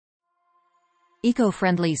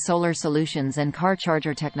Eco-friendly solar solutions and car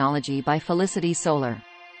charger technology by Felicity Solar.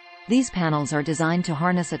 These panels are designed to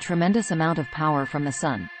harness a tremendous amount of power from the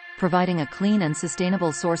sun, providing a clean and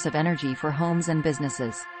sustainable source of energy for homes and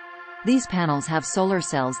businesses. These panels have solar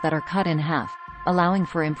cells that are cut in half, allowing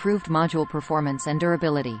for improved module performance and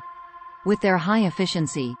durability. With their high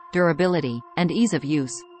efficiency, durability, and ease of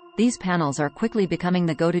use, these panels are quickly becoming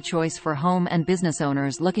the go-to choice for home and business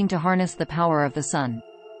owners looking to harness the power of the sun.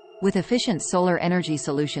 With efficient solar energy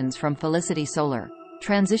solutions from Felicity Solar,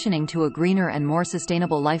 transitioning to a greener and more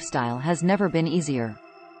sustainable lifestyle has never been easier.